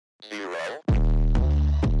0, 1.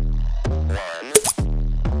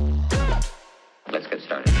 Let's get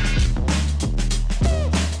started.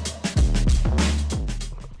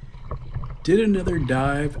 Did another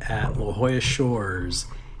dive at La Jolla Shores,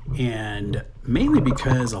 and mainly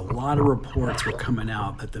because a lot of reports were coming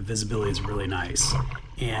out that the visibility is really nice,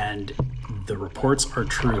 and the reports are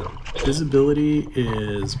true. Visibility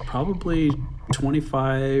is probably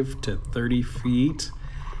 25 to 30 feet,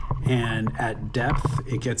 and at depth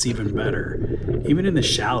it gets even better. Even in the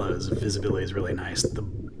shallows, visibility is really nice.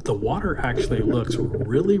 The water actually looks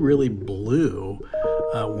really blue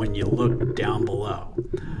when you look down below.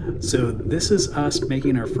 So this is us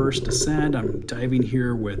making our first descent. I'm diving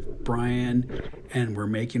here with Brian, and we're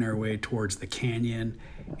making our way towards the canyon.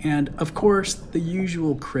 And of course, the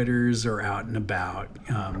usual critters are out and about.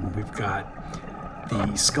 We've got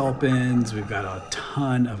the sculpins, we've got a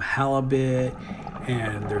ton of halibut,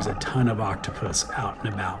 and there's a ton of octopus out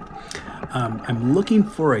and about. I'm looking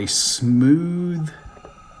for a smooth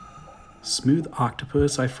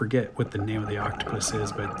octopus. I forget what the name of the octopus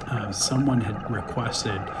is, but someone had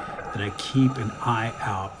requested that I keep an eye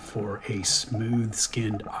out for a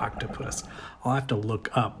smooth-skinned octopus. I'll have to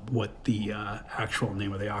look up what the actual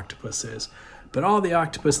name of the octopus is. But all the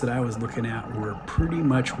octopus that I was looking at were pretty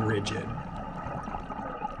much rigid.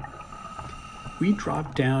 We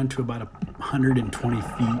dropped down to about 120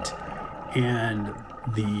 feet, and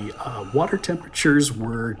the water temperatures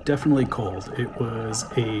were definitely cold. It was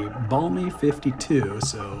a balmy 52,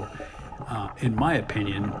 so in my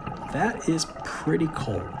opinion, that is pretty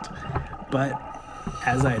cold. But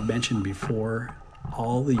as I had mentioned before,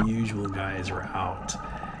 all the usual guys are out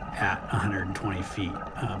at 120 feet.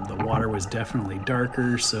 The water was definitely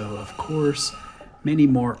darker, so of course, many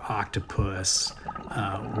more octopus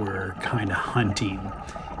were kind of hunting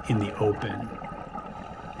in the open.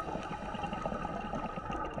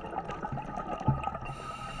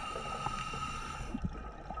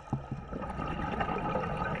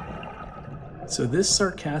 So this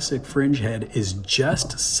sargassum fringe head is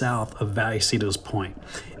just south of Vallecito's Point.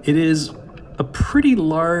 It is a pretty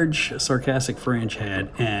large sargassum fringe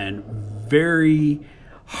head and very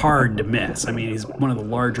hard to miss. I mean, he's one of the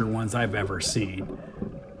larger ones I've ever seen.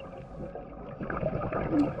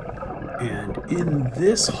 And in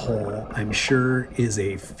this hole, I'm sure, is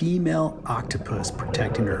a female octopus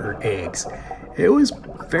protecting her eggs. It was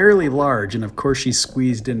fairly large, and of course she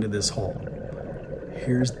squeezed into this hole.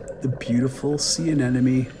 Here's the beautiful sea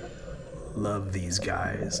anemone. Love these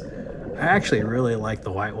guys. I actually really like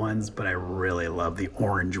the white ones, but I really love the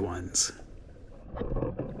orange ones.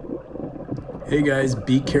 Hey guys,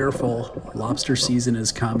 be careful. Lobster season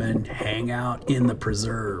is coming. Hang out in the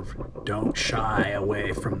preserve. Don't shy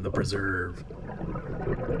away from the preserve.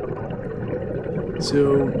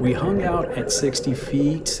 So we hung out at 60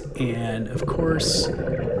 feet, and of course,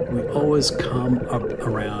 we always come up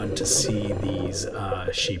around to see these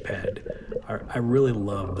sheephead. I really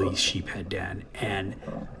love these sheephead, Dan, and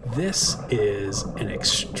this is an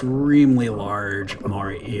extremely large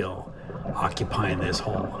moray eel occupying this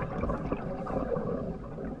hole.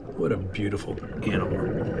 What a beautiful animal.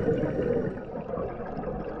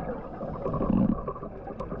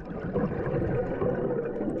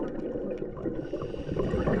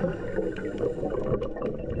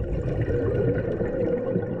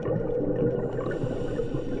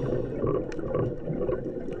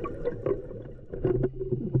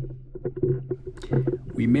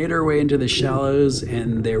 We made our way into the shallows,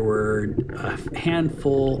 and there were a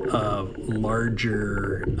handful of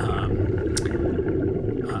larger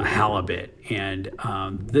halibut, and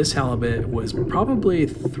this halibut was probably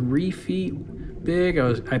 3 feet big.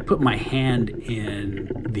 I put my hand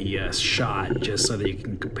in the shot just so that you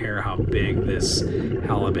can compare how big this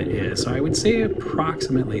halibut is. So I would say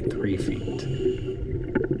approximately 3 feet.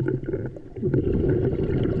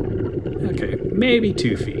 Okay, maybe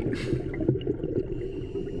 2 feet.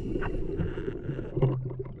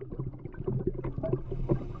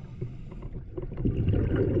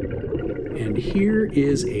 And here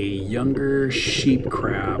is a younger sheep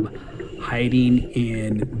crab hiding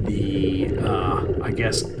in the, I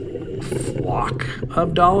guess, flock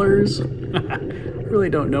of dollars. I really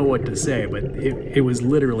don't know what to say, but it was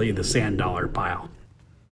literally the sand dollar pile.